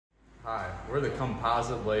We're the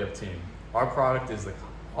composite layup team. Our product is the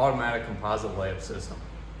automatic composite layup system.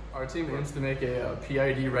 Our team aims to make a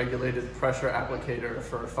PID-regulated pressure applicator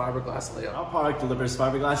for fiberglass layup. Our product delivers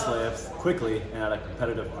fiberglass layups quickly and at a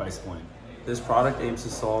competitive price point. This product aims to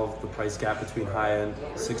solve the price gap between high-end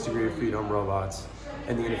 6-degree of freedom robots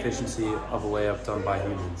and the inefficiency of a layup done by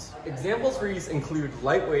humans. Examples for use include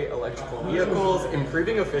lightweight electrical vehicles,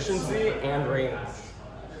 improving efficiency, and range.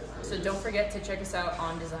 So don't forget to check us out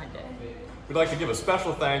on Design Day. We'd like to give a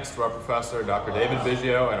special thanks to our professor, Dr. David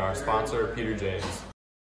Biggio, and our sponsor, Peter James.